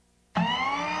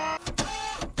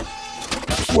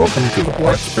Welcome to the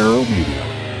Black Sparrow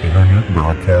Media Internet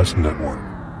Broadcast Network.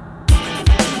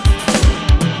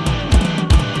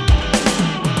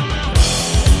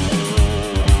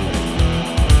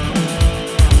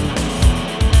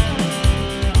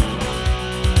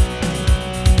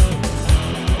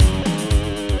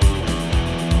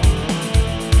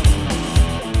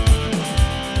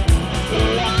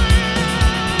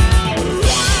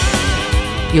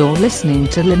 You're listening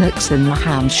to Linux in the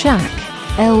Ham Shack.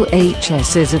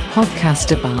 LHS is a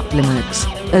podcast about Linux,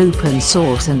 open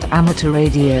source and amateur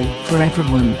radio for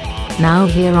everyone. Now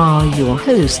here are your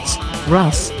hosts,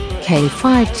 Russ,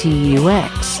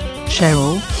 K5TUX,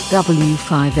 Cheryl,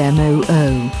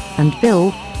 W5MOO, and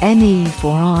Bill,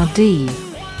 NE4RD.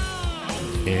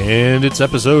 And it's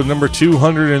episode number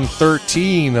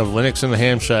 213 of Linux in the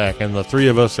Ham Shack, and the three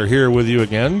of us are here with you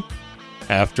again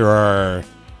after our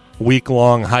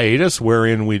week-long hiatus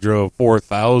wherein we drove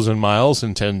 4,000 miles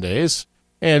in 10 days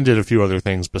and did a few other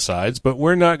things besides, but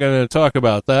we're not going to talk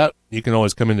about that. You can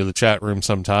always come into the chat room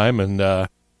sometime and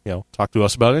talk to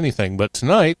us about anything, but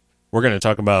tonight we're going to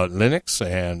talk about Linux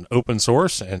and open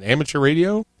source and amateur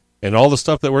radio and all the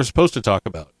stuff that we're supposed to talk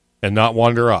about and not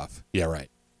wander off. Yeah, right.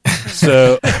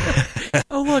 So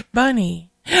oh, look,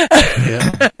 bunny.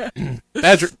 Yeah.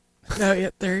 Badger. Oh, yeah,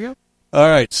 there you go. All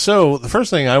right, so the first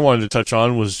thing I wanted to touch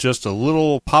on was just a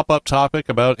little pop-up topic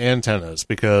about antennas,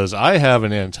 because I have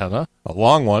an antenna, a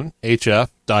long one, HF,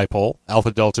 dipole,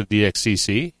 Alpha Delta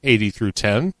DXCC, 80 through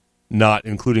 10, not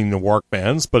including the WARC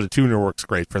bands, but a tuner works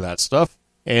great for that stuff.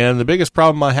 And the biggest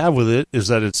problem I have with it is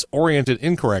that it's oriented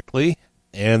incorrectly,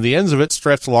 and the ends of it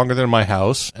stretch longer than my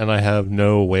house, and I have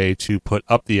no way to put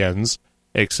up the ends,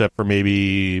 except for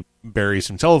maybe bury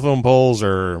some telephone poles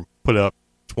or put up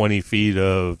 20 feet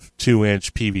of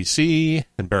 2-inch PVC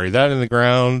and bury that in the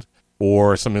ground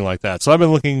or something like that. So I've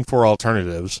been looking for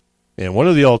alternatives. And one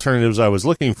of the alternatives I was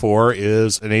looking for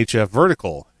is an HF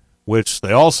vertical, which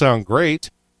they all sound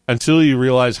great until you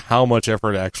realize how much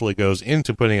effort actually goes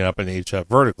into putting up an HF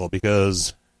vertical,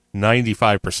 because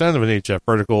 95% of an HF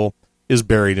vertical is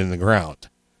buried in the ground.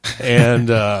 And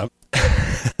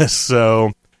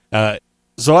so I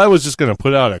was just going to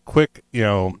put out a quick,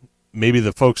 maybe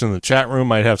the folks in the chat room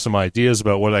might have some ideas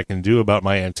about what I can do about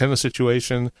my antenna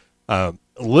situation.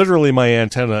 Literally, my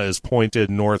antenna is pointed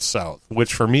north-south,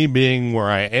 which for me being where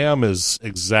I am is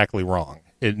exactly wrong.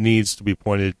 It needs to be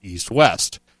pointed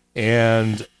east-west.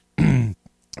 And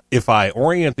if I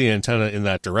orient the antenna in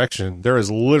that direction, there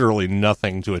is literally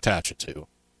nothing to attach it to.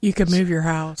 You could move your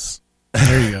house.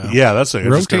 There you go. Yeah, that's it.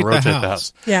 Rotate rotate the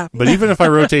house. Yeah. But even if I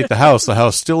rotate the house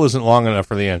still isn't long enough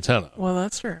for the antenna. Well,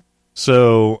 that's true.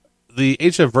 So the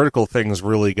HF vertical things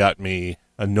really got me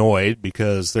annoyed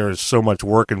because there is so much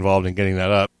work involved in getting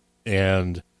that up.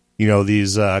 And,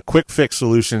 these quick fix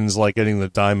solutions like getting the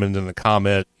Diamond and the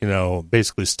Comet,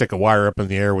 basically stick a wire up in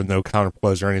the air with no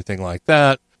counterpoise or anything like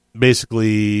that,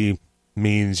 basically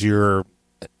means you're,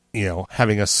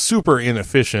 having a super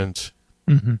inefficient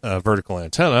vertical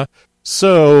antenna.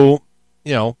 So,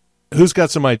 who's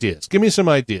got some ideas? Give me some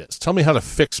ideas. Tell me how to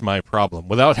fix my problem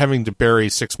without having to bury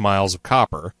 6 miles of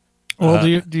copper. Well,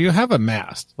 do you have a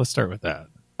mast? Let's start with that.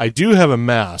 I do have a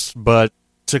mast, but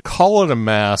to call it a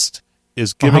mast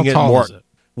is giving how tall it more. Is it?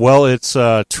 Well, it's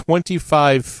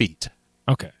 25 feet.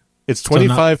 Okay. It's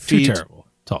 25 feet. Too terrible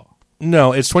tall.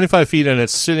 No, it's 25 feet, and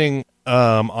it's sitting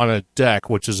on a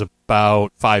deck, which is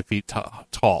about 5 feet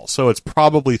tall. So it's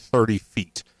probably 30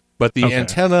 feet. But the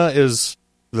antenna is...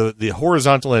 The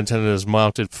horizontal antenna is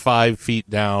mounted 5 feet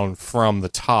down from the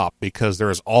top because there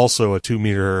is also a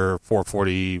 2-meter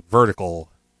 440 vertical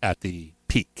at the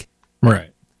peak.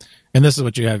 Right. And this is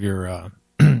what you have your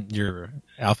your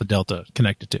Alpha Delta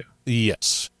connected to.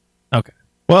 Yes. Okay.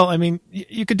 Well, I mean,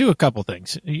 you could do a couple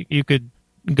things. You could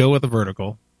go with a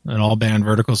vertical, an all-band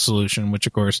vertical solution, which,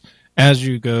 of course, as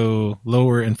you go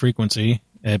lower in frequency,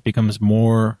 it becomes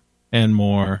more and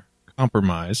more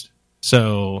compromised.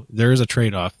 So there is a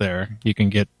trade-off there. You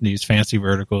can get these fancy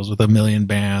verticals with 1 million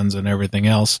bands and everything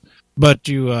else, but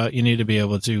you need to be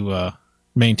able to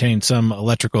maintain some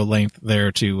electrical length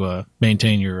there to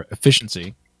maintain your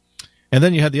efficiency. And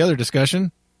then you had the other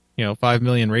discussion, 5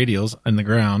 million radials in the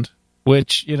ground,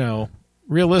 which,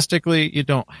 realistically, you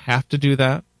don't have to do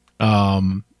that.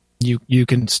 You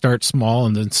can start small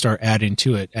and then start adding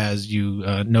to it as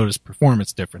you notice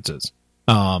performance differences.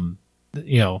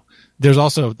 There's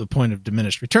also the point of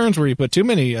diminished returns where you put too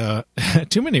many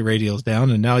radials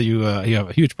down, and now you have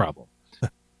a huge problem.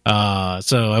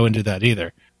 So I wouldn't do that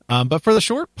either. But for the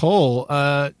short pole,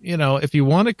 if you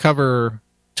want to cover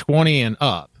 20 and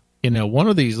up, one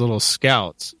of these little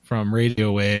scouts from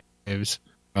Radio Waves,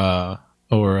 or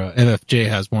MFJ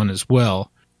has one as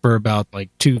well. for about like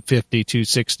 250,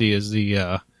 260 is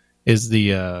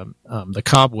the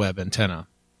cobweb antenna.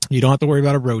 You don't have to worry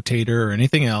about a rotator or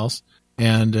anything else.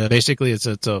 And basically, it's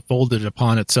a folded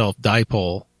upon itself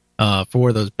dipole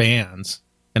for those bands.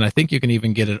 And I think you can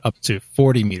even get it up to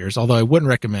 40 meters, although I wouldn't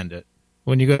recommend it.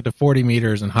 When you go to 40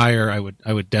 meters and higher, I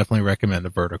would definitely recommend a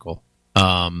vertical.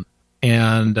 And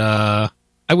I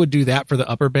would do that for the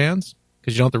upper bands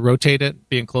because you don't have to rotate it.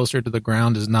 Being closer to the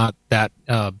ground is not that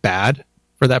bad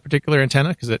for that particular antenna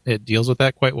because it deals with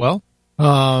that quite well.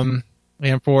 And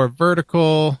for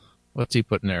vertical, what's he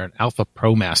putting there? An Alpha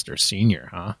Pro Master Senior,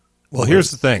 huh? Well,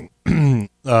 here's the thing.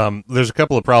 There's a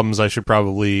couple of problems I should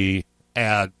probably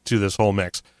add to this whole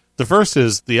mix. The first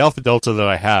is the Alpha Delta that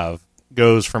I have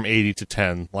goes from 80 to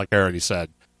 10, like I already said.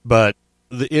 But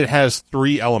it has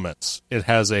 3 elements. It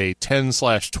has a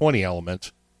 10/20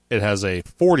 element, it has a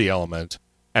 40 element,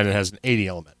 and it has an 80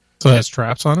 element. So it has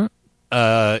traps on it?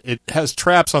 It has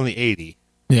traps on the 80.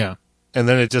 Yeah. And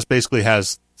then it just basically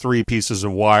has 3 pieces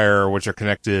of wire which are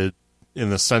connected in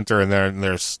the center, and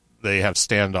they have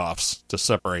standoffs to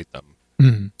separate them.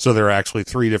 Mm-hmm. So there are actually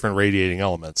 3 different radiating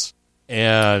elements.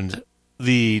 And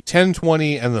the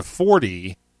 10/20 and the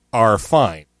 40 are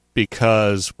fine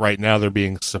because right now they're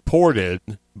being supported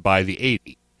by the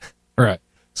 80. Right.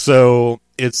 So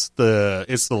it's the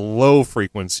low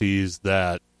frequencies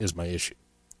that is my issue.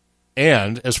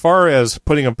 And as far as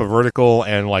putting up a vertical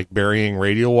and like burying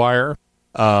radial wire,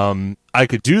 I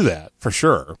could do that for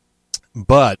sure.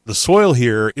 But the soil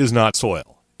here is not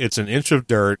soil. It's an inch of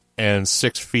dirt and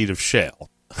 6 feet of shale.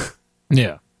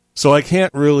 Yeah. So I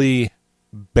can't really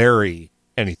bury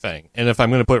anything. And if I'm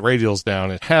going to put radials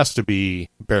down, it has to be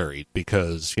buried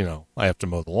because, I have to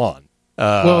mow the lawn.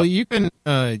 Well, you can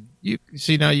you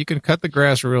can cut the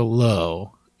grass real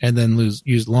low and then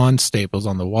use lawn staples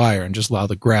on the wire and just allow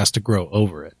the grass to grow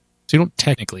over it. So you don't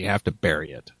technically have to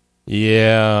bury it.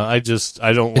 Yeah, I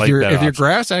don't like that. If your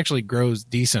grass actually grows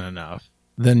decent enough,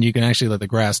 then you can actually let the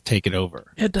grass take it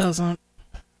over. It doesn't.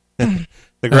 The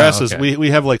grass okay. is we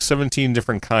have like 17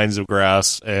 different kinds of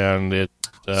grass, and it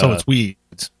so it's weeds.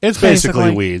 It's basically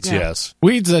Basically, weeds, yeah. yes.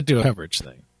 Weeds that do a coverage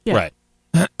thing. Yeah. Right.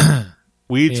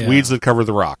 Weeds Yeah. weeds that cover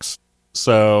the rocks.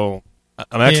 So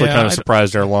I'm actually Yeah, kind of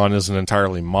surprised our lawn isn't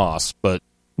entirely moss, but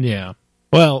Yeah.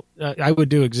 Well, I would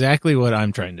do exactly what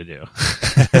I'm trying to do.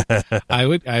 I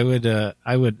would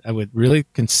really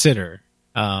consider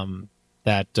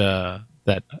that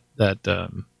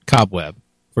cobweb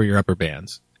for your upper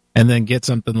bands, and then get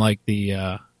something like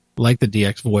the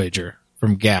DX Voyager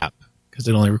from Gap because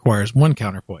it only requires 1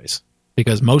 counterpoise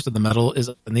because most of the metal is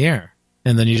up in the air,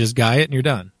 and then you just guy it and you're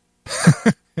done.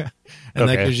 And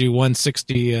that gives you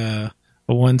 160,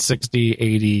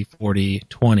 80, 40,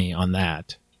 20 on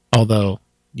that. Although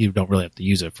you don't really have to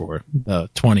use it for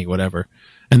 20, whatever.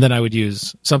 And then I would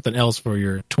use something else for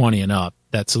your 20 and up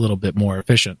that's a little bit more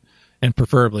efficient and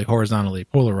preferably horizontally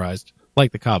polarized,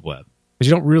 like the cobweb. Because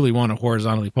you don't really want a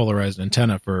horizontally polarized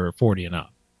antenna for 40 and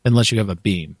up, unless you have a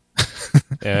beam.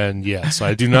 and yes,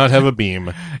 I do not have a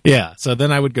beam. Yeah, so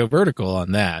then I would go vertical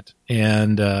on that.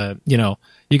 And,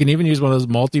 you can even use one of those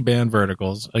multi-band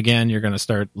verticals. Again, you're going to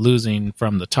start losing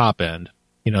from the top end.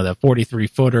 That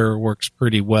 43-footer works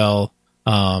pretty well.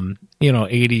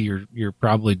 80, you're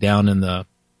probably down in the,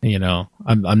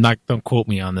 I'm not, don't quote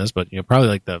me on this, but probably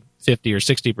like the 50 or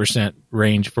 60%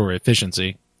 range for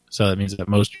efficiency. So that means that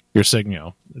most of your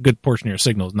signal, a good portion of your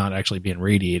signal is not actually being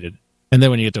radiated. And then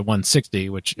when you get to 160,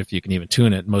 which if you can even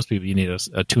tune it, most people you need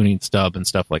a tuning stub and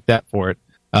stuff like that for it.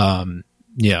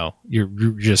 You're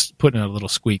just putting a little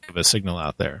squeak of a signal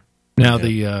out there. Now,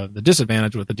 the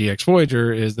disadvantage with the DX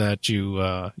Voyager is that you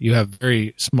have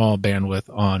very small bandwidth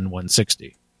on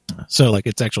 160. So, like,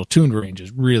 its actual tuned range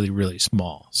is really, really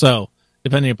small. So,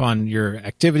 depending upon your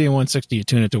activity in 160, you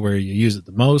tune it to where you use it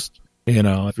the most.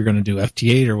 If you're going to do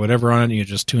FT8 or whatever on it, you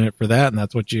just tune it for that, and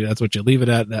that's what you leave it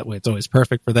at. That way, it's always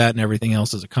perfect for that, and everything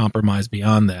else is a compromise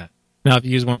beyond that. Now, if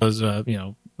you use one of those,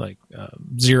 like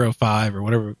 05 or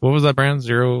whatever, what was that brand?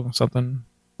 0 something?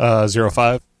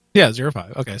 05. Yeah,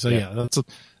 05. Okay, so yeah, that's the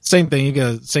same thing. You get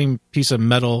a same piece of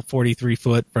metal, 43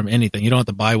 foot from anything. You don't have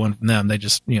to buy one from them. They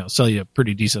just, sell you a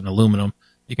pretty decent aluminum.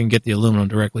 You can get the aluminum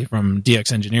directly from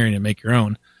DX Engineering and make your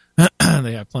own.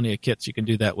 They have plenty of kits you can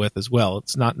do that with as well.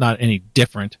 It's not any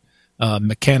different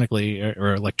mechanically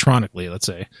or electronically, let's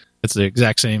say. It's the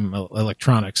exact same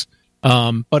electronics.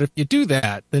 But if you do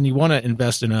that, then you want to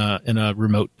invest in a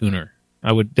remote tuner.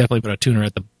 I would definitely put a tuner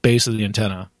at the base of the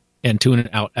antenna and tune it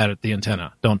out at the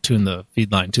antenna. Don't tune the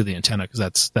feed line to the antenna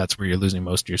because that's where you're losing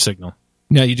most of your signal.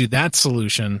 Now, you do that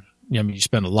solution, you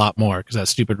spend a lot more because that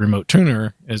stupid remote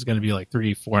tuner is going to be like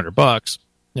 $300-400.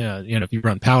 if you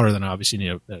run power, then obviously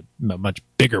you need a much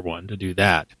bigger one to do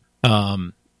that.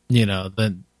 Then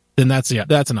that's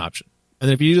an option. And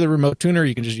if you use the remote tuner,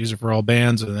 you can just use it for all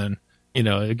bands, and then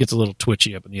it gets a little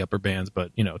twitchy up in the upper bands,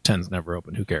 but 10's never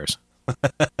open. Who cares?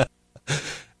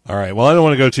 All right. Well, I don't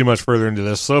want to go too much further into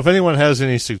this. So if anyone has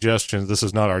any suggestions, this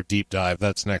is not our deep dive.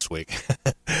 That's next week.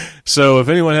 So if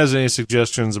anyone has any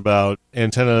suggestions about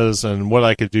antennas and what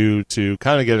I could do to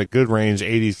kind of get a good range,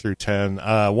 80 through 10,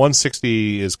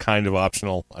 160 is kind of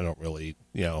optional. I don't really,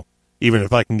 even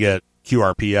if I can get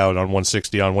QRP out on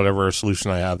 160 on whatever solution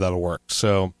I have, that'll work.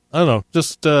 So I don't know.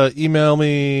 Just email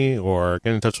me or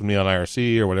get in touch with me on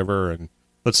IRC or whatever, and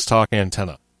let's talk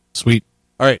antenna. Sweet.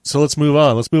 All right, so let's move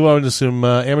on. Let's move on to some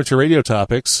amateur radio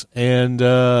topics. And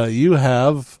you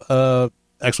have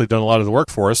actually done a lot of the work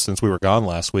for us since we were gone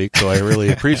last week, so I really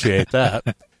appreciate that.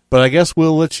 But I guess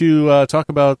we'll let you talk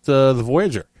about the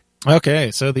Voyager.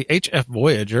 Okay, so the HF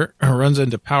Voyager runs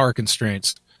into power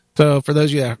constraints. So for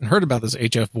those of you that haven't heard about this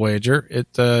HF Voyager,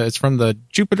 it's from the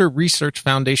Jupiter Research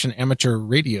Foundation Amateur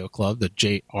Radio Club, the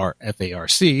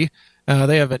JRFARC.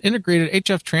 They have an integrated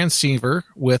HF transceiver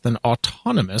with an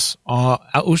autonomous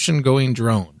ocean-going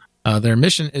drone. Their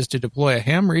mission is to deploy a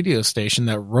ham radio station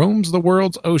that roams the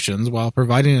world's oceans while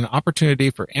providing an opportunity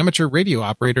for amateur radio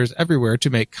operators everywhere to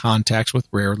make contacts with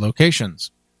rare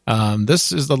locations.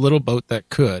 This is the little boat that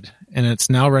could, and it's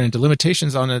now running into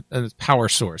limitations on its power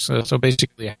source. So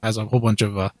basically it has a whole bunch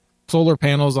of solar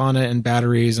panels on it and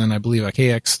batteries, and I believe a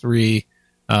KX3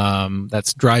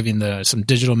 that's driving some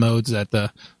digital modes that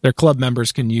their club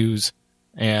members can use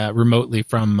remotely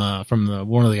from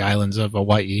one of the islands of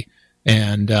Hawaii.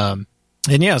 And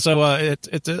yeah, so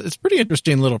it's a pretty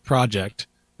interesting little project.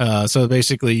 So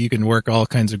basically you can work all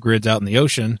kinds of grids out in the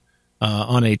ocean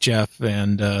on HF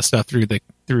and stuff through like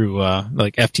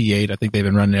FT8. I think they've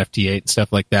been running FT8 and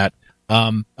stuff like that.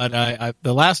 But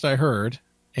the last I heard,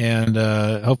 and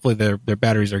hopefully their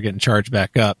batteries are getting charged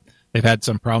back up. They've had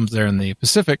some problems there in the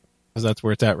Pacific, because that's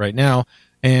where it's at right now.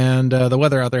 And the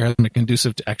weather out there hasn't been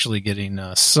conducive to actually getting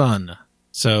sun.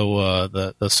 So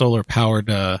the solar powered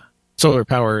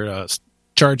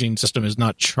charging system is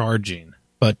not charging.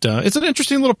 But it's an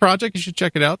interesting little project. You should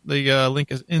check it out. The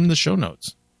link is in the show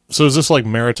notes. So is this like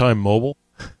Maritime Mobile?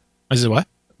 Is it what?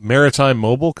 Maritime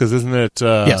Mobile? Because isn't it?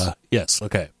 Yes. Yes.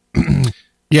 Okay.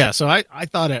 Yeah, so I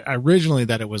thought originally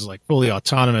that it was like fully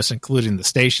autonomous, including the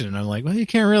station, and I'm like, well, you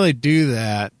can't really do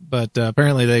that. But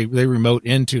apparently they remote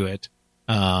into it.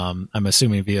 I'm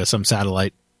assuming via some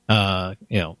satellite,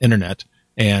 internet,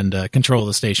 and control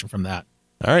the station from that.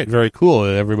 All right, very cool.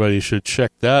 Everybody should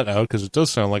check that out because it does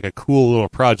sound like a cool little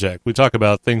project. We talk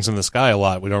about things in the sky a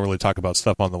lot. We don't really talk about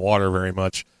stuff on the water very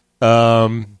much.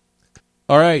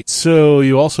 All right, so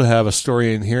you also have a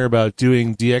story in here about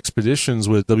doing DXpeditions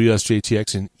with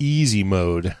WSJTX in easy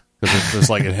mode, because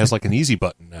it has like an easy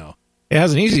button now. It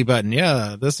has an easy button,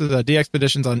 yeah. This is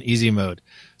DXpeditions on easy mode.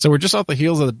 So we're just off the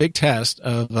heels of the big test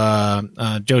of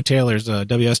Joe Taylor's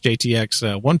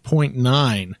WSJTX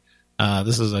 1.9.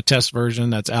 This is a test version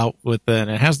that's out with, and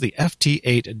it has the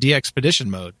FT8 DXpedition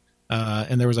mode.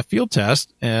 And there was a field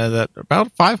test that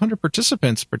about 500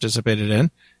 participants participated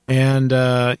in. And,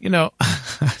 I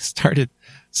started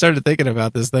thinking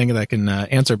about this thing that can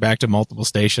answer back to multiple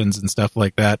stations and stuff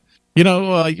like that.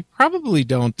 You probably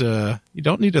don't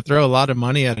need to throw a lot of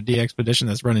money at a DXpedition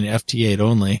that's running FT8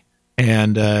 only.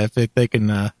 And if they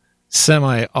can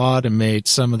semi-automate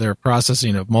some of their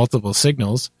processing of multiple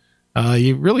signals,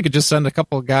 you really could just send a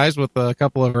couple of guys with a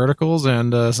couple of verticals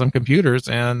and some computers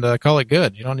and call it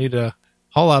good. You don't need to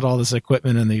haul out all this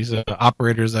equipment and these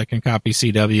operators that can copy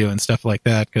CW and stuff like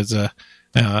that, because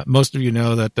most of you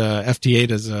know that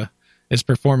FT8 is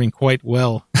performing quite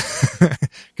well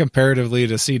comparatively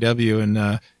to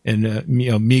CW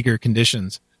in meager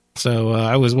conditions. So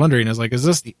I was wondering, is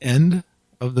this the end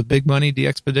of the big money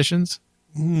DXpeditions?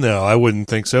 No, I wouldn't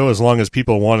think so. As long as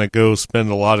people want to go spend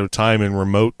a lot of time in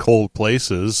remote, cold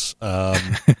places,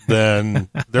 then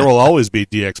there will always be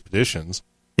DXpeditions.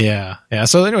 Yeah.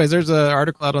 So anyways, there's an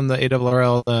article out on the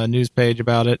ARRL news page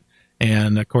about it.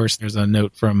 And of course, there's a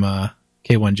note from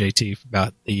K1JT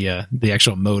about the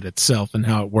actual mode itself and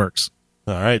how it works.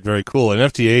 All right, very cool. And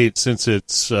FT8, since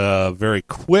it's very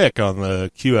quick on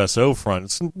the QSO front,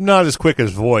 it's not as quick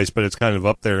as voice, but it's kind of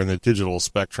up there in the digital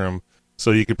spectrum. So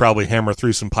you could probably hammer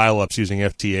through some pileups using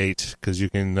FT8 because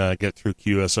you can get through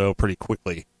QSO pretty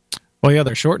quickly. Well, yeah,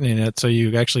 they're shortening it so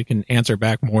you actually can answer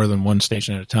back more than one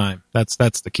station at a time. That's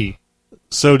the key.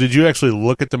 So did you actually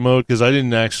look at the mode? Because I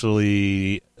didn't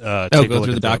actually go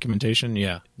through the documentation.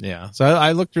 Yeah. So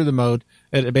I looked through the mode.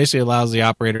 It basically allows the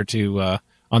operator to,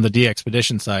 on the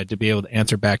DXpedition side, to be able to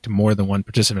answer back to more than one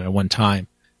participant at one time.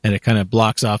 and it kind of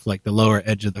blocks off like the lower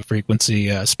edge of the frequency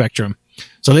spectrum.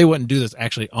 So they wouldn't do this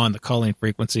actually on the calling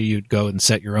frequency. You'd go and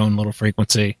set your own little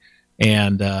frequency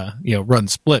and run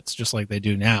splits just like they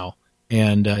do now.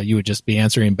 And you would just be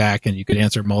answering back, and you could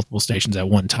answer multiple stations at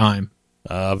one time.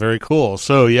 Very cool.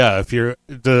 So yeah,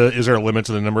 is there a limit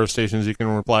to the number of stations you can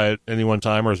reply at any one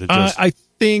time, or is it just? I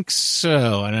think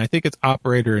so, and I think it's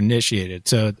operator initiated.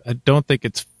 So I don't think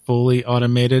it's fully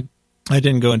automated. I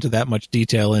didn't go into that much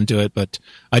detail into it, but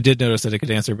I did notice that it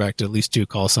could answer back to at least 2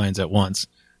 call signs at once.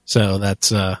 So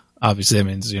that's obviously that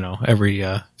means every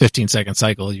 15-second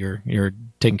cycle you're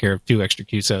taking care of 2 extra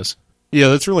QSOs. Yeah,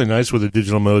 that's really nice with the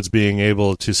digital modes being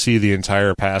able to see the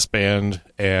entire passband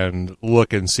and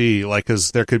look and see, like,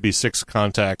 because there could be 6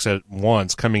 contacts at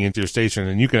once coming into your station,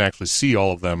 and you can actually see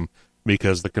all of them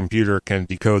because the computer can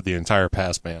decode the entire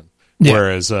passband. Yeah.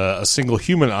 Whereas a single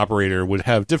human operator would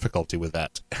have difficulty with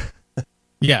that.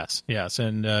 Yes.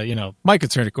 And, my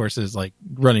concern, of course, is like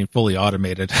running fully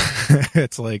automated.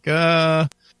 It's like, the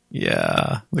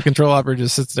control operator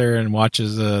just sits there and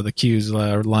watches the queues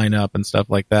line up and stuff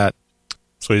like that.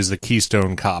 So he's the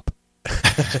Keystone Cop.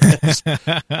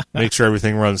 Make sure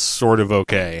everything runs sort of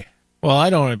okay. Well,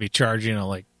 I don't want to be charging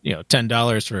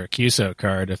 $10 for a QSO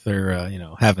card if they're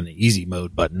having the easy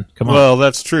mode button. Come on. Well,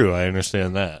 that's true. I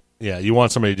understand that. Yeah, you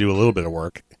want somebody to do a little bit of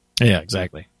work. Yeah,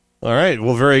 exactly. All right.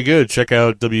 Well, very good. Check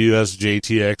out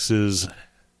WSJTX's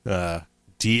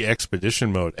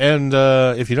de-expedition mode. And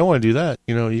if you don't want to do that,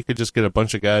 you could just get a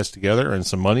bunch of guys together and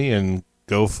some money and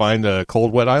go find a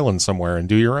cold, wet island somewhere and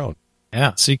do your own.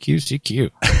 Yeah,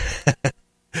 CQ.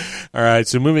 All right,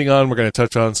 so moving on, we're going to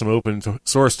touch on some open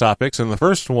source topics. And the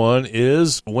first one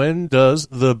is, when does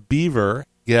the beaver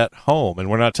get home? And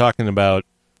we're not talking about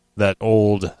that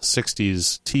old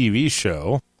 60s TV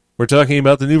show. We're talking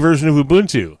about the new version of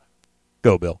Ubuntu.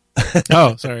 Go, Bill.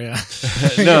 Oh, sorry. Yeah.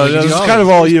 No, it's kind of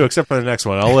all you except for the next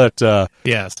one. I'll let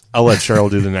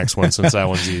Cheryl do the next one since that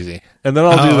one's easy, and then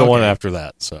I'll do the one after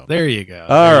that. So there you go.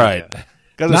 All right,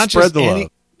 got to spread the love.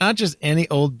 Not just any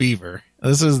old beaver.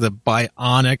 This is the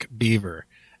Bionic Beaver,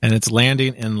 and it's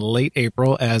landing in late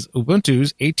April as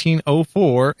Ubuntu's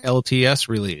 18.04 LTS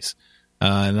release,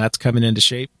 and that's coming into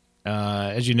shape.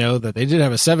 As you know, that they did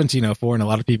have a 17.04, and a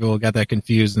lot of people got that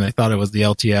confused, and they thought it was the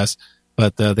LTS.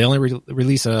 But they only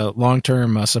release a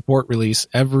long-term support release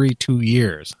every 2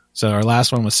 years. So our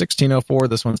last one was 16.04.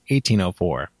 This one's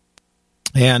 18.04.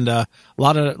 And a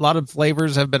lot of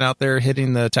flavors have been out there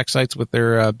hitting the tech sites with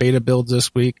their beta builds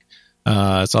this week.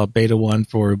 I saw beta 1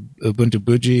 for Ubuntu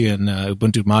Buji and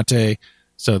Ubuntu Mate.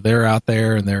 So they're out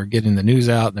there and they're getting the news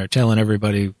out and they're telling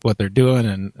everybody what they're doing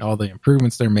and all the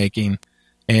improvements they're making.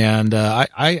 And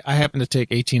I happen to take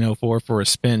 18.04 for a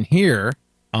spin here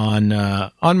on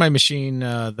my machine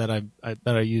that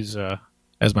I use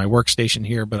as my workstation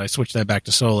here, but I switched that back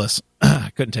to Solus.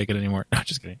 I couldn't take it anymore. No,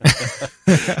 just kidding.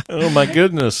 Oh my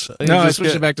goodness! I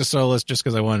switched it back to Solus just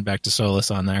because I wanted back to Solus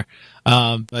on there.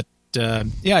 But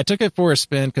I took it for a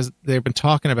spin because they've been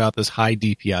talking about this high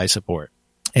DPI support.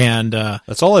 And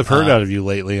that's all I've heard out of you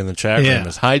lately in the chat room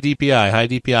is high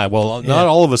DPI. Well, not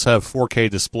all of us have 4K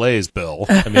displays, Bill.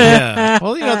 I mean,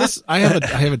 Well, this I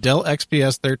have a Dell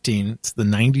XPS 13. It's the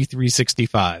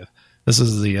 9365. This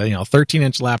is the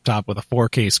 13-inch laptop with a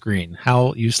 4K screen.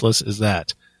 How useless is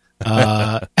that?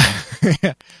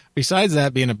 Besides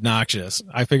that being obnoxious,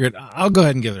 I figured I'll go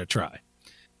ahead and give it a try.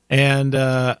 And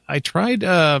I tried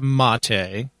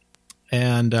Mate.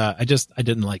 And I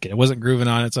didn't like it. It wasn't grooving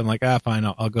on it, so I'm like, fine,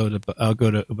 I'll go to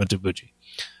Ubuntu Buji.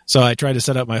 So I tried to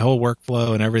set up my whole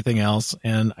workflow and everything else,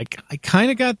 and I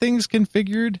kind of got things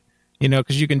configured,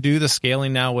 because you can do the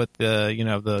scaling now with the you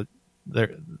have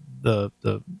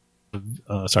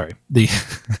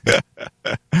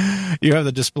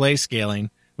the display scaling,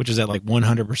 which is at like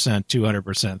 100%,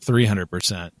 200%,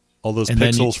 300%. All those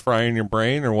pixels frying your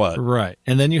brain, or what? Right,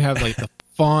 and then you have like the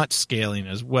font scaling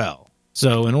as well.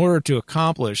 So in order to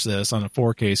accomplish this on a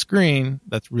 4K screen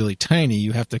that's really tiny,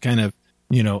 you have to kind of,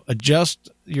 adjust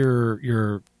your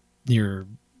 100%,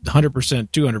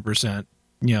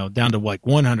 200%, down to like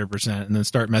 100%, and then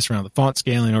start messing around with the font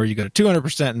scaling, or you go to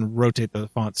 200% and rotate the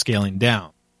font scaling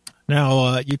down.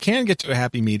 Now, you can get to a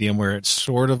happy medium where it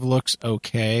sort of looks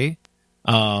okay,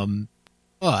 but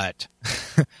I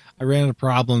ran into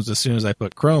problems as soon as I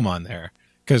put Chrome on there,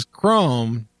 because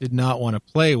Chrome did not want to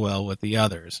play well with the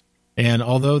others. And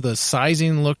although the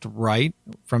sizing looked right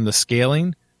from the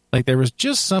scaling, like there was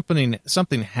just something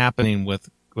happening with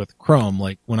Chrome.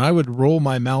 Like when I would roll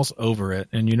my mouse over it,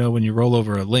 and when you roll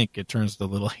over a link, it turns the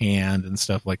little hand and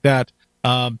stuff like that.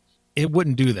 It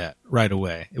wouldn't do that right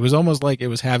away. It was almost like it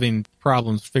was having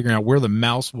problems figuring out where the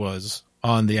mouse was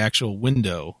on the actual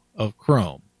window of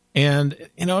Chrome. And,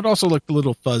 it also looked a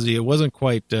little fuzzy. It wasn't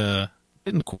quite,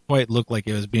 didn't quite look like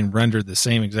it was being rendered the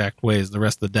same exact way as the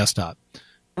rest of the desktop.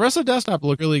 The rest of the desktop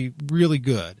looked really, really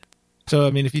good. So,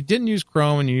 if you didn't use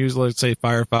Chrome and you use, let's say,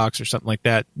 Firefox or something like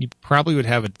that, you probably would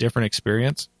have a different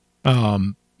experience.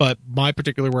 But my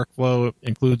particular workflow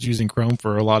includes using Chrome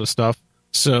for a lot of stuff.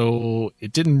 So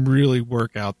it didn't really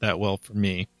work out that well for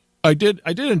me. I did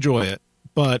enjoy it,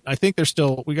 but I think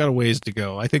we got a ways to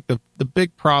go. I think the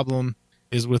big problem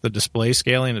is with the display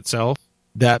scaling itself,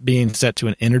 that being set to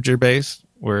an integer base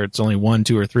where it's only 1,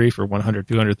 2, or 3 for 100,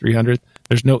 200, 300.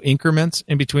 There's no increments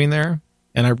in between there.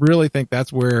 And I really think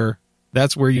that's where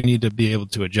you need to be able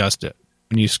to adjust it.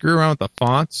 When you screw around with the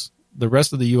fonts, the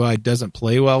rest of the UI doesn't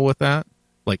play well with that.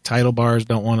 Like title bars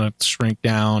don't want to shrink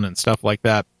down and stuff like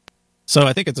that. So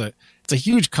I think it's a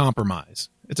huge compromise.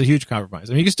 It's a huge compromise.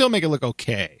 You can still make it look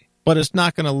okay, but it's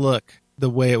not going to look the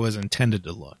way it was intended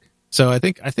to look. So I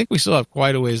think we still have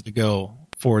quite a ways to go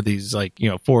for these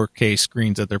 4K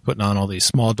screens that they're putting on all these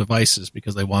small devices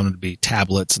because they want them to be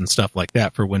tablets and stuff like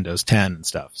that for Windows 10 and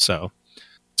stuff. So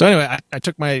anyway, I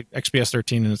took my XPS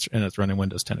 13 and it's running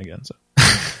Windows 10 again. So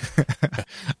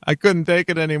I couldn't take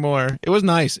it anymore. It was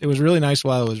nice. It was really nice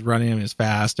while it was running. It was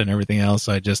fast and everything else.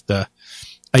 I just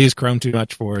I use Chrome too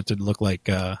much for it to look like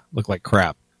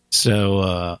crap.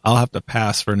 So I'll have to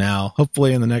pass for now.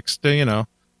 Hopefully in the next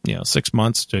 6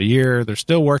 months to a year. They're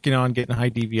still working on getting high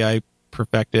DVI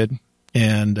perfected,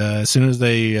 and as soon as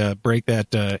they break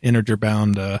that integer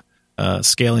bound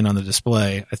scaling on the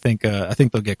display, I think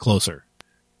they'll get closer.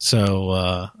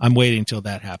 So I'm waiting till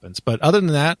that happens. But other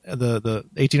than that, the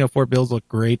 1804 builds look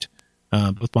great.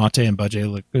 Both Mate and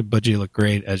Budgie look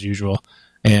great as usual.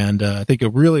 And I think you'll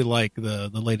really like the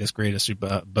latest, greatest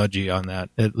Budgie on that.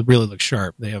 It really looks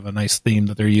sharp. They have a nice theme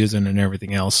that they're using and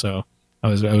everything else. So I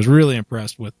was really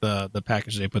impressed with the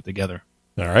package they put together.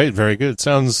 All right, very good.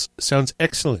 Sounds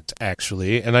excellent,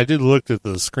 actually. And I did look at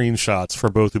the screenshots for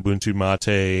both Ubuntu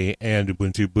Mate and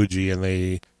Ubuntu Budgie, and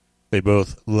they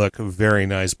both look very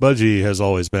nice. Budgie has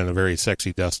always been a very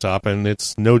sexy desktop, and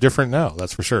it's no different now,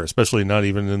 that's for sure, especially not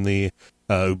even in the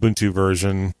Ubuntu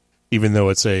version, even though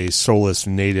it's a Solus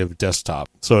native desktop.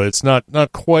 So it's not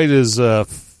quite as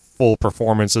full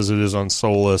performance as it is on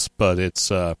Solus, but it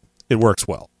works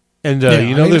well. And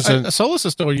Solus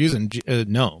is still using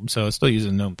GNOME, so it's still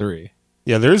using GNOME 3.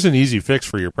 Yeah, there's an easy fix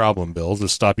for your problem, Bill, to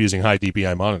stop using high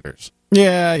DPI monitors.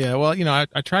 Yeah. Well,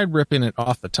 I tried ripping it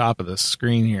off the top of the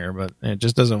screen here, but it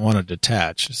just doesn't want to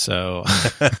detach. So,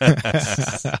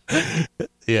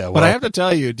 yeah. Well, but I have to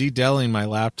tell you, de-Delling my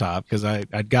laptop because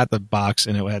I'd got the box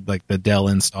and it had like the Dell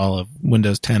install of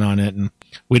Windows 10 on it, and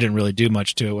we didn't really do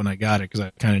much to it when I got it because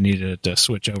I kind of needed it to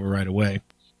switch over right away.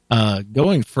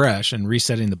 Going fresh and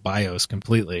resetting the BIOS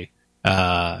completely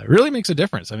really makes a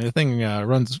difference. The thing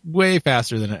runs way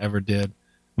faster than it ever did.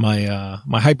 My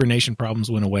hibernation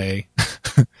problems went away.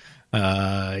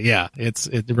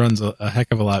 It runs a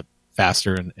heck of a lot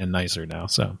faster and nicer now.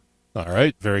 So, all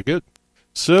right, very good.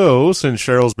 So, since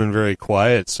Cheryl's been very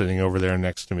quiet sitting over there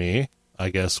next to me, I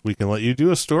guess we can let you do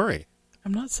a story.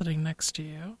 I'm not sitting next to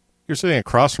you. You're sitting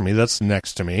across from me. That's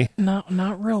next to me. No,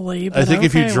 not really. But I think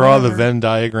if you okay, draw whatever. the Venn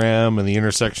diagram and the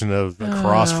intersection of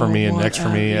across from me and next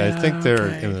from me, I think they're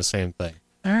in the same thing.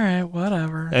 All right,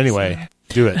 whatever. Anyway,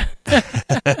 do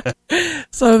it.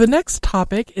 So the next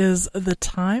topic is the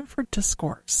time for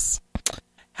discourse.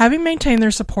 Having maintained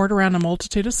their support around a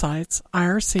multitude of sites,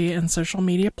 IRC, and social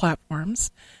media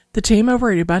platforms, the team over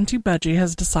at Ubuntu Budgie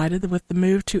has decided that with the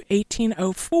move to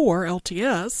 1804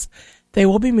 LTS, they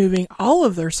will be moving all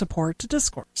of their support to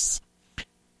Discourse.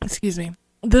 Excuse me.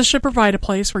 This should provide a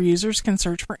place where users can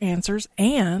search for answers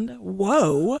and,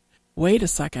 whoa, wait a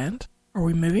second, are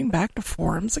we moving back to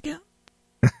forums again?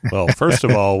 Well, first of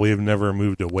all, we've never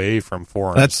moved away from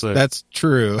forums. That's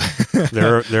true.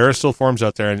 there are still forums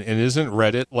out there, and isn't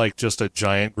Reddit like just a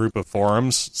giant group of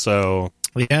forums? So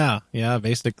yeah,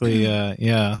 basically,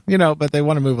 yeah. But they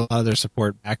want to move a lot of their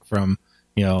support back from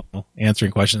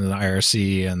answering questions in the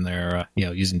IRC, and they're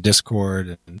using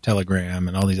Discord and Telegram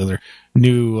and all these other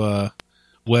new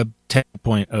Web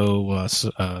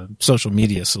 10.0 social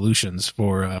media solutions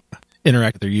for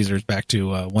interact with their users back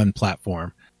to one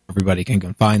platform. Everybody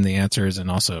can find the answers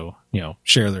and also,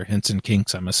 share their hints and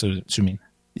kinks, I'm assuming.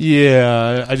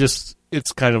 Yeah,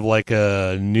 it's kind of like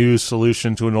a new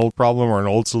solution to an old problem or an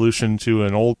old solution to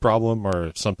an old problem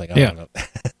or something. I don't know.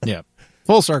 Yeah,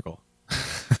 full circle.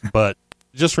 But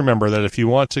just remember that if you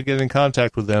want to get in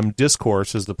contact with them,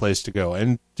 Discourse is the place to go.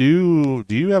 And do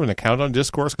you have an account on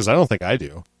Discourse? Because I don't think I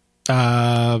do.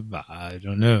 I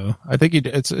don't know. I think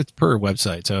it's per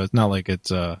website, so it's not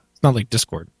like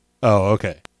Discord. Oh,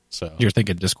 okay. So You're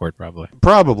thinking Discord, probably.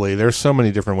 probably there's so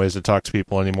many different ways to talk to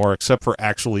people anymore, except for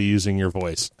actually using your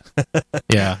voice.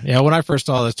 Yeah. When I first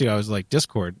saw this too, I was like,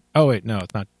 Discord. Oh wait, no,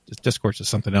 it's not. It's Discord is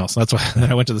something else. That's why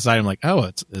then I went to the site. I'm like, oh,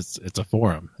 it's a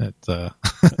forum. It's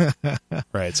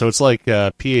Right. So it's like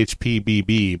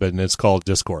PHPBB, but it's called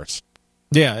Discourse.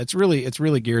 yeah. It's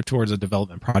really geared towards a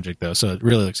development project though, so it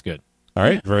really looks good. All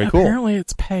right. Very cool. Apparently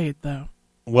it's paid, though.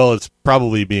 Well, it's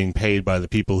probably being paid by the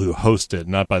people who host it,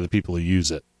 not by the people who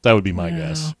use it. That would be my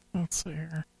guess. Let's see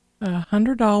here.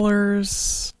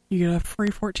 $100. You get a free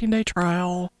 14-day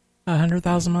trial.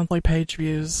 100,000 monthly page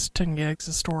views, 10 gigs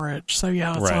of storage. So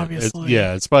yeah, it's Right. obviously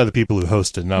It's by the people who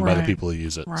host it, not by the Right. people who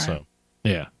use it. Right. So,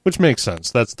 Yeah. which makes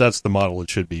sense. That's the model it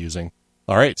should be using.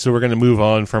 All right, so we're going to move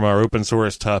on from our open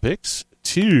source topics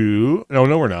to no,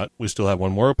 we're not. We still have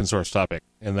one more open source topic,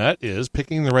 and that is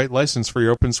picking the right license for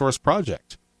your open source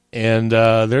project. And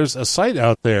there's a site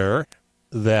out there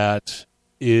that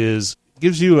gives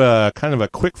you a kind of a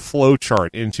quick flow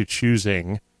chart into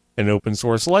choosing an open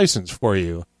source license for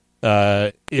you.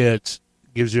 It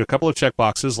gives you a couple of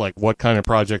checkboxes, like what kind of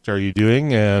project are you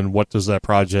doing and what does that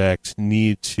project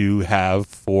need to have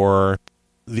for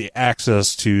the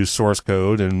access to source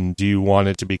code, and do you want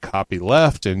it to be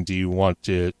copyleft, and do you want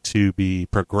it to be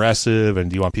progressive, and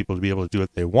do you want people to be able to do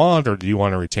what they want, or do you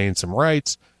want to retain some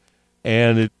rights?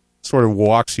 And it sort of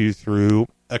walks you through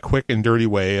a quick and dirty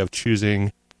way of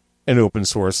choosing an open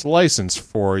source license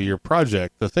for your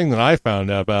project. The thing that I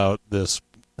found out about this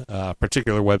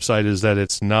particular website is that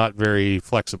it's not very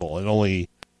flexible. It only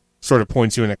sort of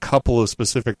points you in a couple of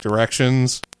specific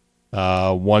directions.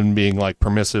 One being like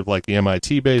permissive, like the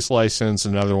MIT-based license.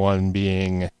 Another one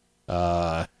being,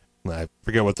 I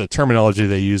forget what the terminology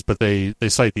they use, but they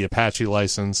cite the Apache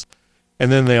license.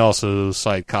 And then they also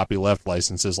cite copyleft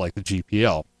licenses like the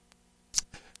GPL.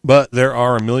 But there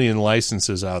are a million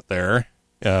licenses out there,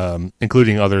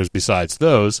 including others besides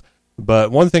those.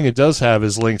 But one thing it does have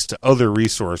is links to other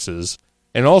resources,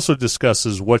 and also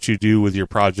discusses what you do with your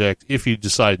project if you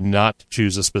decide not to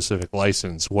choose a specific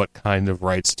license. What kind of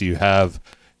rights do you have,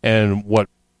 and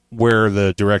where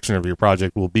the direction of your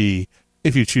project will be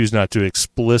if you choose not to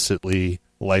explicitly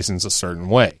license a certain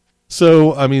way.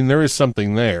 So, I mean, there is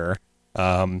something there,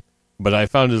 but I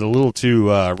found it a little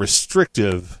too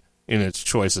restrictive in its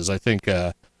choices. I think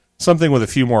something with a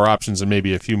few more options and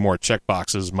maybe a few more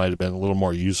checkboxes might have been a little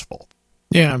more useful.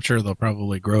 Yeah, I'm sure they'll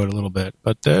probably grow it a little bit.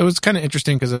 But it was kind of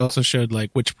interesting because it also showed like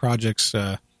which projects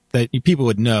that people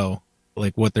would know,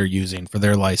 like what they're using for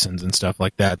their license and stuff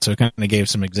like that. So it kind of gave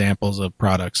some examples of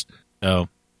products. So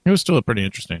it was still pretty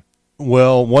interesting.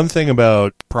 Well, one thing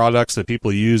about products that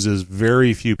people use is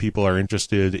very few people are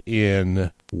interested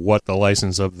in what the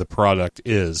license of the product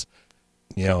is.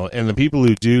 You know, and the people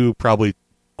who do probably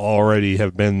already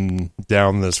have been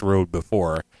down this road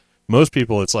before. Most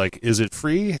people, it's like, is it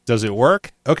free? Does it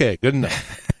work? Okay, good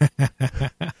enough.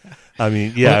 I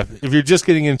mean, yeah, if you're just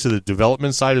getting into the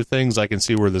development side of things, I can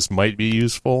see where this might be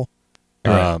useful.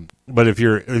 Right. But if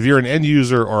you're an end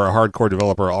user or a hardcore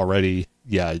developer already,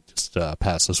 yeah, just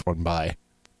pass this one by.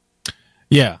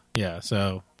 Yeah.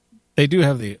 So they do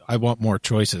have the I want more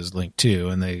choices link too,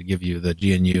 and they give you the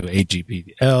GNU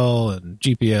AGPL and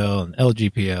GPL and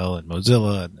LGPL and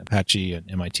Mozilla and Apache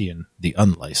and MIT and the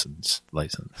unlicensed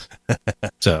license.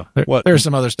 So there's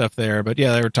some other stuff there, but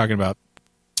yeah, they were talking about,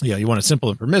 you want a simple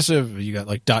and permissive. You got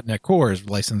like .NET Core is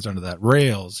licensed under that.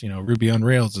 Rails, Ruby on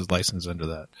Rails is licensed under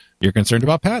that. You're concerned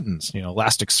about patents,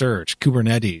 Elasticsearch,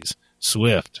 Kubernetes,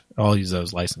 Swift, all use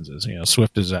those licenses.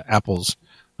 Swift is Apple's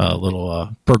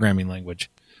little programming language.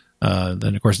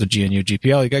 Then, of course, the GNU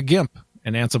GPL, you got GIMP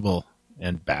and Ansible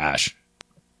and Bash.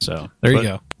 So there you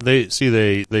go.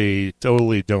 They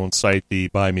totally don't cite the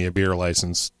Buy Me a Beer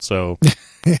license. So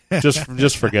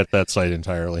just forget that site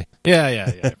entirely.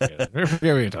 Yeah. Forget what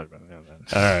you're talking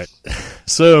about. All right.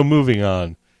 So moving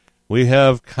on, we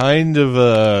have kind of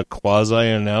a quasi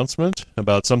announcement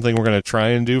about something we're going to try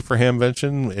and do for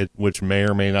Hamvention, which may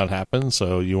or may not happen.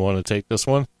 So you want to take this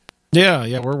one?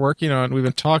 Yeah, we're working on. We've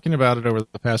been talking about it over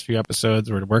the past few episodes.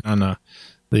 We're working on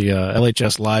the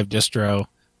LHS Live distro.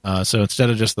 So instead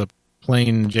of just the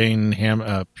plain Jane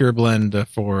Pure Blend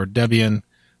for Debian,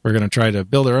 we're going to try to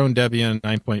build our own Debian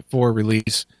 9.4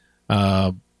 release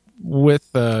with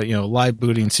live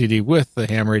booting CD with the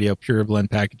Ham Radio Pure Blend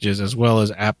packages, as well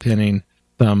as app pinning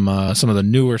some of the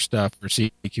newer stuff for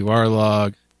CQR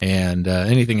log and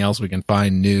anything else we can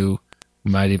find new.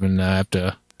 We might even have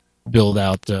to build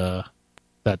out the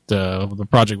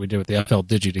project we did with the FL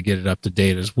Digi to get it up to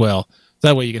date as well. So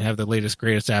that way you can have the latest,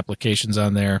 greatest applications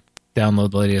on there,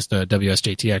 download the latest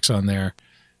WSJTX on there,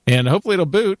 And hopefully it'll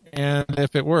boot. And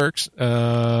if it works,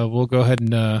 we'll go ahead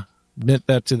and mint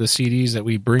that to the CDs that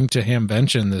we bring to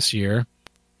Hamvention this year.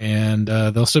 And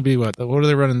they'll still be, what are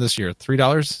they running this year?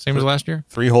 $3, same as last year?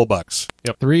 $3 whole.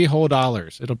 Yep. $3 whole.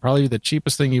 It'll probably be the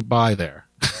cheapest thing you buy there.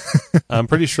 I'm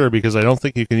pretty sure, because I don't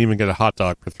think you can even get a hot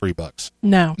dog for $3.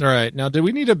 No. All right. Now, do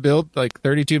we need to build like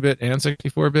 32-bit and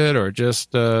 64-bit or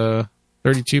just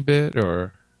 32-bit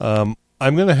or? I'm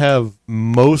going to have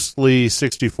mostly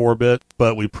 64-bit,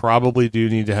 but we probably do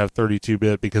need to have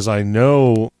 32-bit because I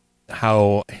know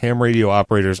how ham radio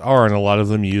operators are, and a lot of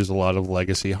them use a lot of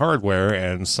legacy hardware,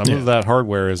 and some of that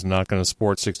hardware is not going to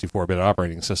support 64-bit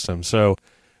operating systems. So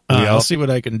I'll see what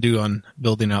I can do on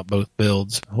building out both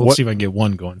builds. We'll see if I can get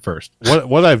one going first.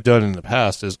 What I've done in the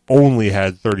past is only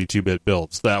had 32-bit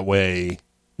builds. That way,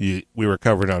 we were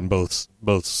covered on both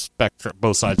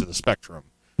sides of the spectrum.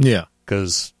 Yeah,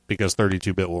 because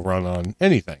 32-bit will run on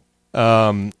anything.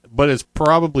 But it's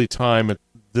probably time at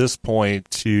this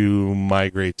point to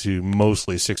migrate to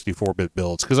mostly 64-bit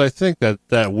builds, because I think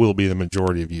that will be the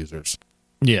majority of users.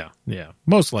 Yeah,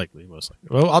 most likely.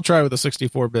 Well, I'll try with the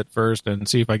 64-bit first and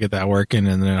see if I get that working,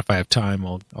 and then if I have time,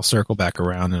 I'll circle back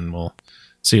around and we'll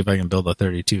see if I can build a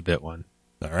 32-bit one.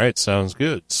 All right, sounds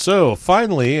good. So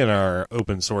finally, in our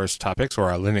open source topics,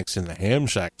 or our Linux in the Ham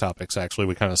Shack topics, actually,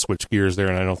 we kind of switched gears there,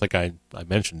 and I don't think I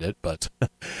mentioned it, but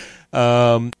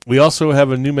we also have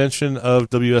a new mention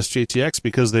of WSJTX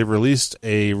because they've released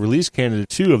a release candidate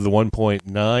 2 of the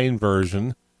 1.9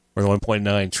 version, or the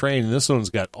 1.9 train, and this one's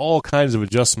got all kinds of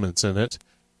adjustments in it.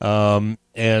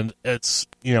 And it's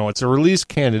a release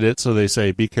candidate, so they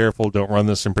say, be careful, don't run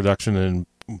this in production, and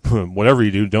whatever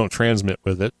you do, don't transmit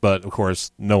with it. But, of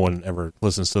course, no one ever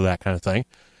listens to that kind of thing.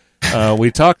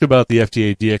 We talked about the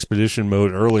FT8 de-expedition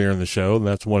mode earlier in the show, and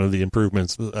that's one of the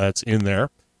improvements that's in there.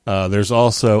 There's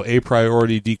also a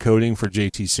priority decoding for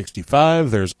JT65.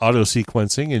 There's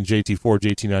auto-sequencing in JT4,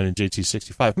 JT9, and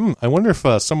JT65. I wonder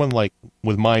if someone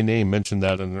with my name mentioned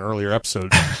that in an earlier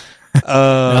episode.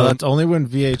 Now, that's only when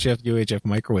VHF, UHF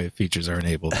microwave features are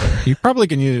enabled. You probably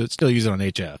can still use it on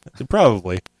HF.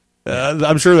 Probably.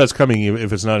 I'm sure that's coming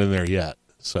if it's not in there yet.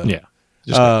 So yeah,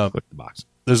 just click the box.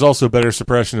 There's also better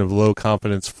suppression of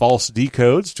low-confidence false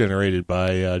decodes generated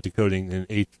by decoding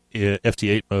in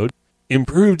FT8 mode.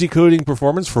 Improved decoding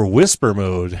performance for Whisper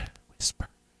mode.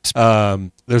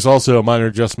 There's also minor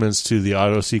adjustments to the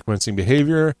auto-sequencing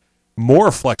behavior.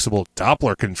 More flexible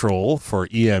Doppler control for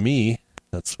EME.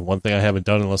 That's one thing I haven't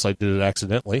done unless I did it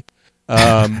accidentally.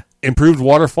 Improved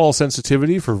waterfall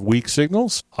sensitivity for weak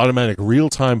signals. Automatic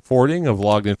real-time forwarding of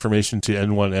logged information to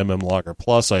N1MM Logger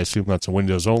Plus. I assume that's a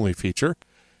Windows-only feature.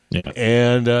 Yeah.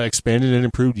 And expanded and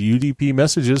improved UDP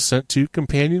messages sent to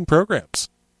companion programs.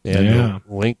 And a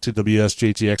link to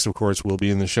WSJTX, of course, will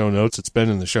be in the show notes. It's been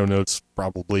in the show notes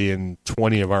probably in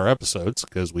 20 of our episodes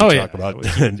because we talk about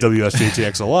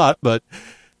WSJTX a lot. But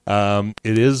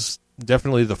it is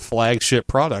definitely the flagship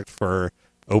product for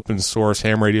open source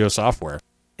ham radio software.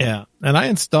 Yeah, and I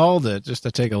installed it just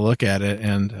to take a look at it,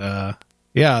 and the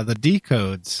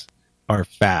decodes are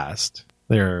fast.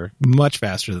 They're much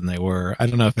faster than they were. I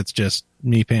don't know if it's just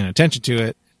me paying attention to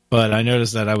it, but I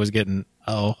noticed that I was getting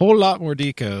a whole lot more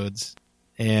decodes,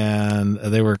 and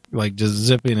they were just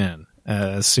zipping in.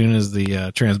 As soon as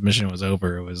the transmission was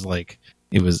over,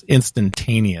 it was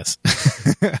instantaneous.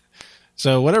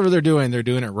 So whatever they're doing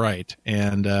it right,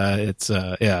 and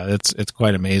it's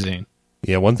quite amazing.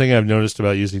 Yeah, one thing I've noticed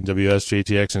about using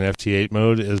WSJTX in FT8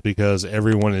 mode is because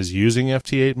everyone is using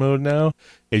FT8 mode now.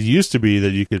 It used to be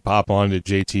that you could pop on to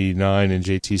JT9 and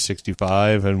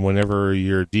JT65, and whenever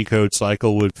your decode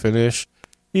cycle would finish,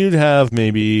 you'd have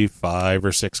maybe 5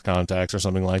 or 6 contacts or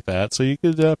something like that, so you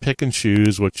could pick and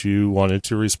choose what you wanted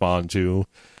to respond to.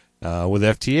 With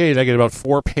FT8, I get about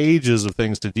 4 pages of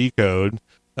things to decode,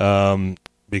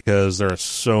 because there are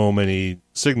so many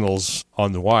signals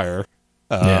on the wire.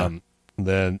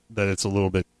 Then that it's a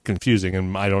little bit confusing,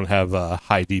 and I don't have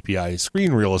high DPI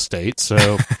screen real estate,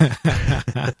 so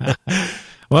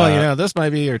well, this might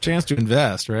be your chance to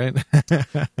invest, right?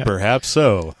 Perhaps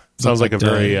so. Sounds like a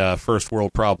very first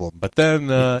world problem, but then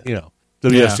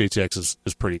WSJTX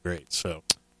is pretty great. So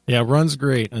yeah, runs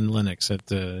great in Linux.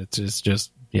 It's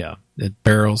just it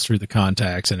barrels through the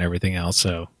contacts and everything else.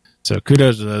 So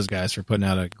kudos to those guys for putting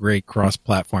out a great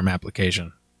cross-platform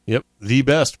application. Yep, the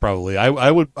best probably.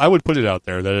 I would put it out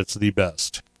there that it's the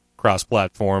best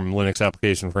cross-platform Linux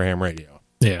application for ham radio.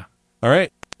 Yeah. All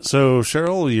right. So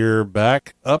Cheryl, you're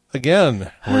back up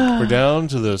again. We're down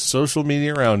to the social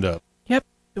media roundup. Yep,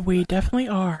 we definitely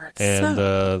are. And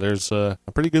there's a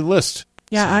pretty good list.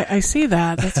 Yeah, I see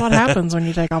that. That's what happens when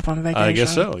you take off on vacation. I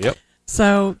guess so. Yep.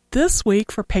 So this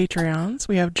week for Patreons,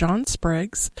 we have John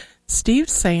Spriggs, Steve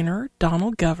Sainer,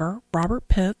 Donald Gover, Robert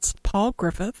Pitts, Paul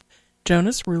Griffith,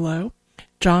 Jonas Rouleau,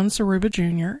 John Zaruba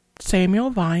Jr., Samuel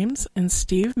Vimes, and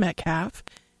Steve Metcalf.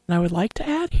 And I would like to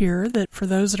add here that for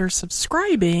those that are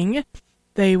subscribing,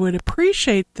 they would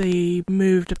appreciate the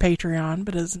move to Patreon,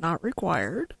 but is not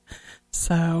required.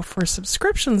 So for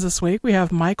subscriptions this week, we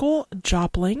have Michael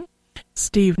Jopling,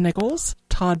 Steve Nichols,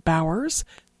 Todd Bowers,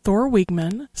 Thor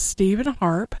Wiegman, Stephen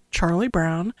Harp, Charlie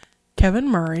Brown, Kevin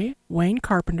Murray, Wayne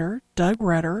Carpenter, Doug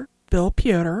Redder, Bill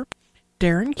Piotr,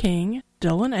 Darren King,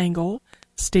 Dylan Engel,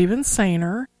 Stephen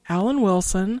Sainer, Alan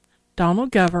Wilson,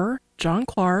 Donald Gover, John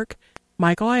Clark,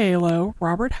 Michael Aiello,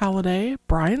 Robert Halliday,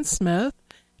 Brian Smith,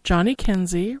 Johnny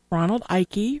Kinsey, Ronald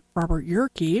Ike, Robert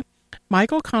Yerke,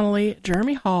 Michael Connolly,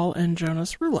 Jeremy Hall, and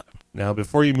Jonas Rouleau. Now,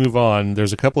 before you move on,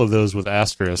 there's a couple of those with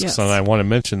asterisks, Yes. and I want to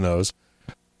mention those.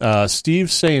 Steve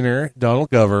Sainer, Donald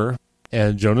Gover,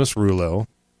 and Jonas Rouleau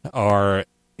are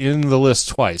in the list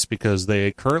twice because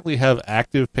they currently have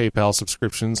active PayPal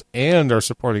subscriptions and are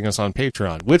supporting us on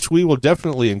Patreon, which we will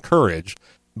definitely encourage.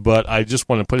 But I just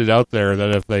want to put it out there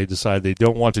that if they decide they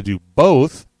don't want to do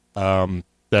both,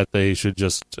 that they should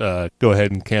just go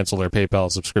ahead and cancel their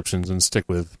PayPal subscriptions and stick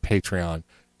with Patreon.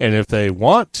 And if they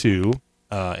want to,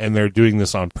 and they're doing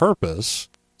this on purpose,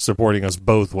 supporting us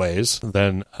both ways,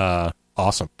 then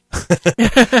awesome.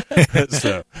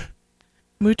 So,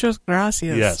 Muchas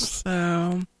gracias. Yes.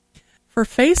 So, for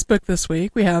Facebook this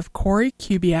week, we have Corey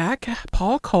Kubiak,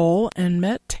 Paul Cole, and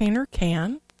Met Tainer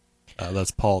Can.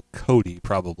 that's Paul Cody,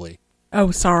 probably.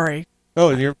 Oh, sorry. Oh,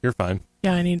 and you're fine.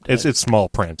 Yeah, I need... It's small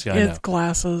print. Yeah, I it's know.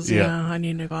 glasses. Yeah. Yeah, I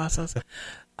need new glasses.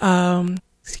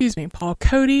 Excuse me, Paul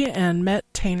Cody and Met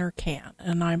Tainer Can,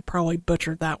 and I probably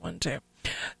butchered that one too.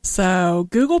 So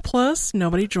Google Plus,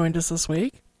 nobody joined us this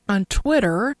week. On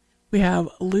Twitter, we have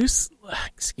Lucas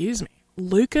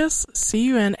CUNHA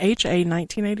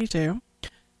 1982,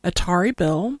 Atari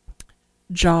Bill,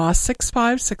 Jaw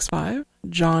 6565,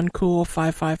 John Cool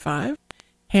 555,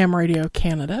 Ham Radio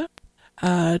Canada,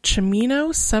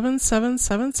 Chimino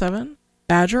 7777,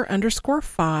 Badger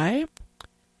 _5,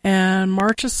 and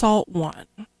March Assault 1.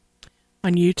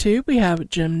 On YouTube, we have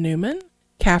Jim Newman,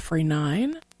 Caffrey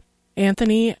 9,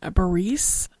 Anthony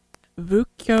Baris,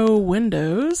 Vico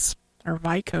Windows,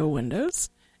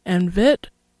 and Vit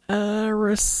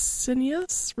Rasunius.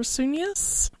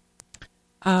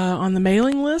 On the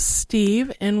mailing list,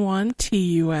 Steve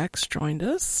N1TUX joined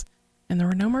us, and there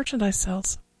were no merchandise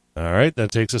sales. All right,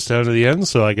 that takes us down to the end,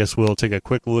 so I guess we'll take a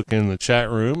quick look in the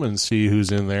chat room and see who's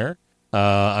in there.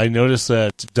 I noticed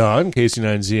that Don,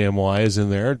 KC9ZMY, is in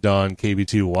there. Don,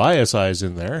 KB2YSI, is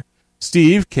in there.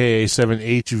 Steve,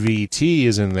 KA7HVT,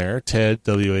 is in there. Ted,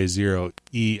 WA0EIR,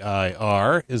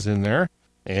 is in there.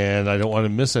 And I don't want to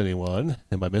miss anyone.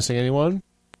 Am I missing anyone?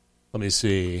 Let me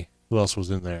see. Who else was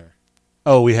in there?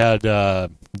 Oh, we had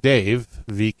Dave,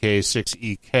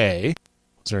 VK6EK. Is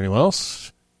there anyone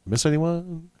else? Miss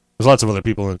anyone? There's lots of other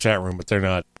people in the chat room, but they're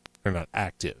not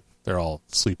active. They're all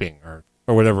sleeping or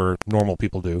whatever normal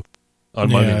people do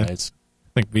on Monday nights.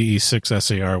 I think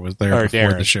VE6SAR was there Or before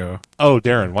Darren. the show. Oh,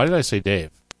 Darren. Why did I say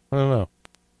Dave? I don't know.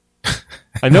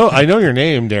 I know your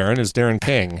name, Darren, is Darren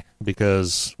King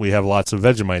because we have lots of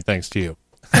Vegemite thanks to you.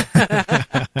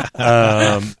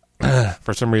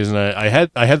 For some reason, I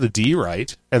had the D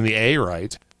right and the A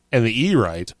right and the E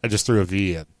right. I just threw a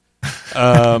V in.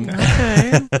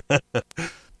 Okay.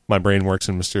 My brain works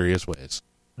in mysterious ways.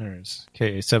 There's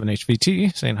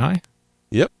KA7HVT saying hi.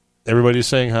 Yep. Everybody's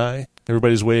saying hi.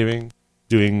 Everybody's waving,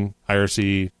 doing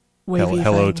IRC Wavy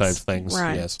hello things. type things.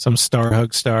 Right. Yes. Some star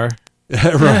hug star.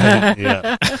 Right.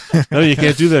 Yeah. No, you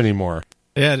can't do that anymore.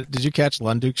 Yeah, did you catch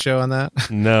Lunduk's show on that?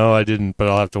 No, I didn't, but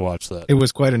I'll have to watch that. It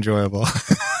was quite enjoyable.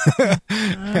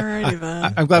 Alrighty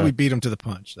then. I'm glad we beat him to the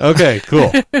punch. Okay,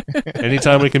 cool.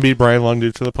 Anytime we can beat Brian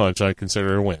Longduke to the punch, I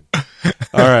consider it a win.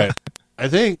 All right. I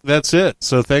think that's it.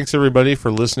 So thanks, everybody, for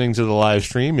listening to the live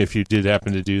stream, if you did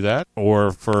happen to do that,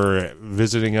 or for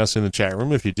visiting us in the chat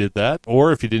room, if you did that,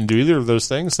 or if you didn't do either of those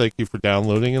things, thank you for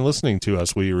downloading and listening to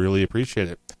us. We really appreciate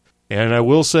it. And I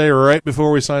will say right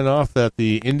before we sign off that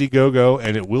the Indiegogo,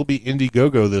 and it will be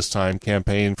Indiegogo this time,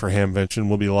 campaign for Hamvention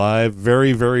will be live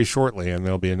very, very shortly, and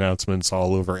there'll be announcements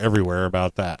all over everywhere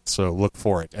about that. So look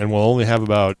for it. And we'll only have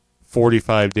about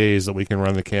 45 days that we can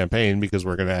run the campaign because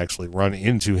we're going to actually run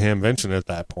into Hamvention at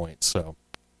that point. So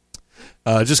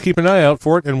just keep an eye out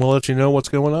for it, and we'll let you know what's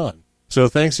going on. So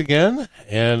thanks again,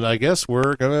 and I guess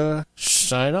we're going to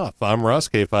sign off. I'm Russ,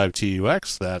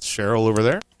 K5TUX. That's Cheryl over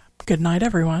there. Good night,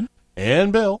 everyone.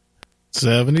 And Bill.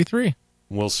 73.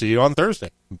 We'll see you on Thursday.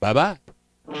 Bye-bye.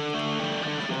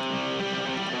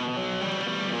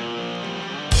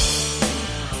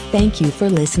 Thank you for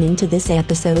listening to this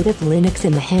episode of Linux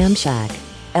in the Ham Shack.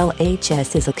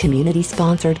 LHS is a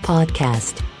community-sponsored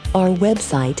podcast. Our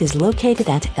website is located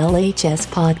at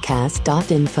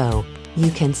lhspodcast.info.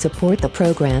 You can support the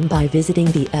program by visiting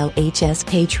the LHS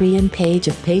Patreon page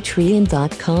of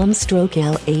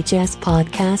patreon.com/LHS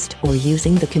podcast or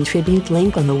using the contribute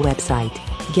link on the website.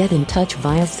 Get in touch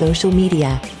via social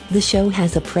media. The show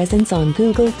has a presence on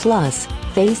Google+,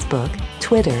 Facebook,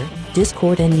 Twitter,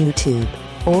 Discord and YouTube.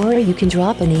 Or you can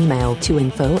drop an email to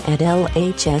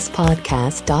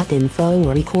info@lhspodcast.info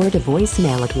or record a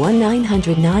voicemail at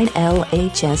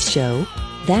 1-900-9-LHS-SHOW.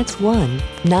 That's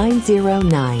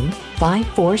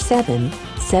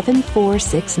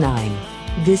 1-909-547-7469.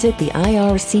 Visit the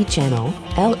IRC channel,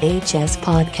 LHS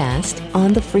Podcast,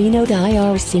 on the Freenode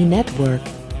IRC network.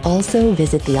 Also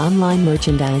visit the online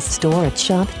merchandise store at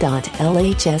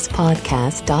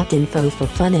shop.lhspodcast.info for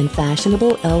fun and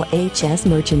fashionable LHS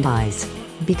merchandise.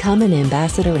 Become an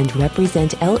ambassador and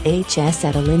represent LHS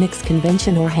at a Linux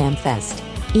convention or Hamfest.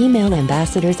 Email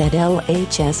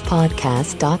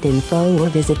ambassadors@lhspodcast.info or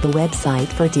visit the website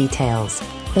for details.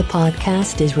 The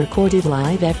podcast is recorded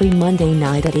live every Monday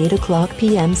night at 8:00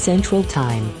 p.m. Central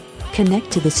Time. Connect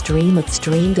to the stream at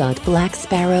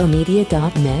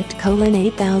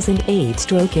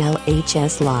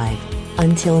stream.blacksparrowmedia.net:8008/LHS Live.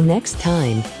 Until next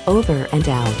time, over and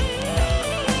out.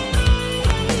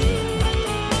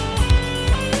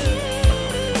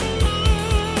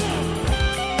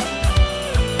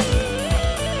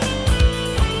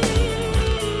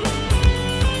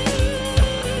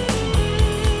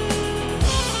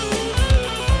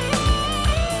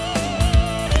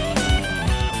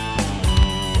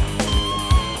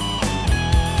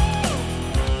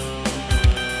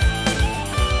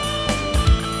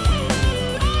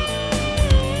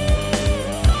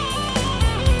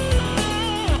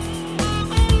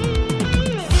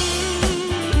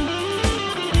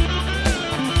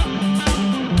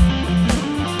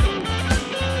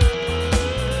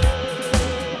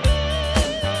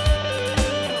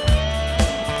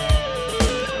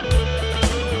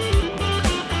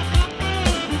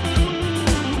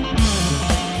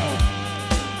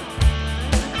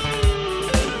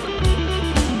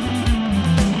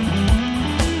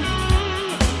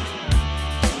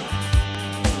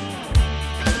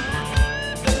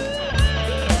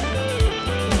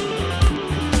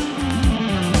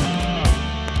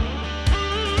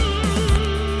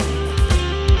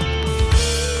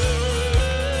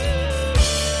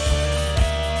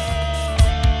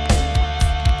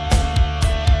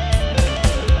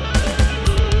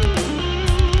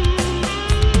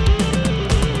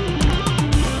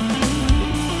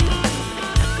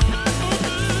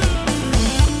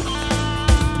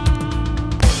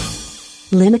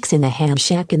 Linux in the Ham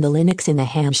Shack and the Linux in the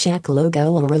Ham Shack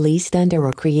logo are released under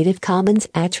a Creative Commons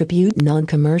Attribute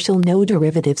Non-Commercial No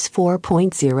Derivatives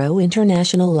 4.0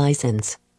 International License.